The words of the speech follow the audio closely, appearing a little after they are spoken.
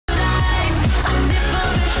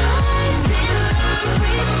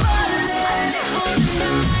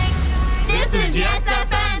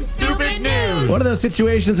those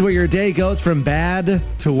situations where your day goes from bad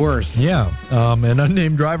to worse. Yeah. An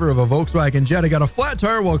unnamed driver of a Volkswagen Jetta got a flat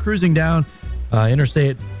tire while cruising down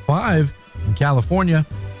Interstate 5 in California.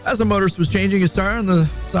 As the motorist was changing his tire on the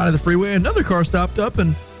side of the freeway, another car stopped up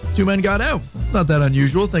and two men got out. It's not that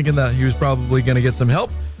unusual, thinking that he was probably going to get some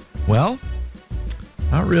help. Well,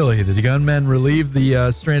 not really. The gunmen relieved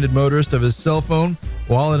the stranded motorist of his cell phone,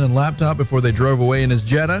 wallet, and laptop before they drove away in his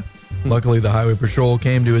Jetta. Luckily, the highway patrol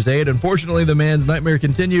came to his aid. Unfortunately, the man's nightmare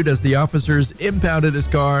continued as the officers impounded his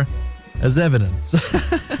car as evidence.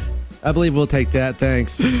 I believe we'll take that.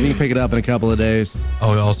 Thanks. You can pick it up in a couple of days.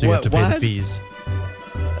 Oh, also you have to pay What? the fees.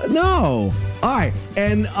 No. All right.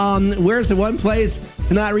 And where's the one place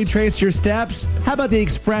to not retrace your steps? How about the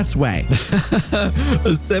expressway? A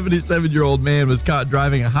 77-year-old man was caught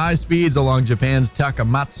driving at high speeds along Japan's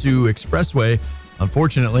Takamatsu Expressway.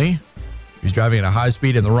 Unfortunately, he was driving at a high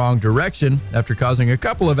speed in the wrong direction after causing a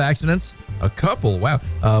couple of accidents. A couple, wow.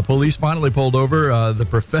 Police finally pulled over the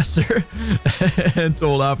professor and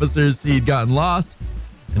told officers he'd gotten lost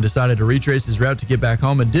and decided to retrace his route to get back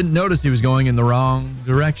home and didn't notice he was going in the wrong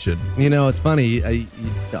direction. You know, it's funny.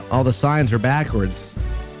 All the signs are backwards.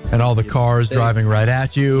 And all the cars driving right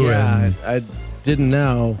at you. Yeah, And I didn't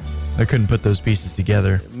know. I couldn't put those pieces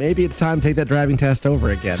together. Maybe it's time to take that driving test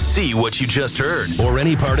over again. See what you just heard or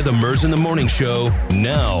any part of the Mers in the Morning show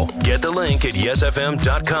now. Get the link at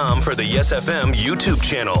yesfm.com for the Yes FM YouTube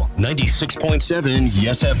channel. 96.7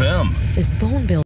 Yes FM. Is phone bill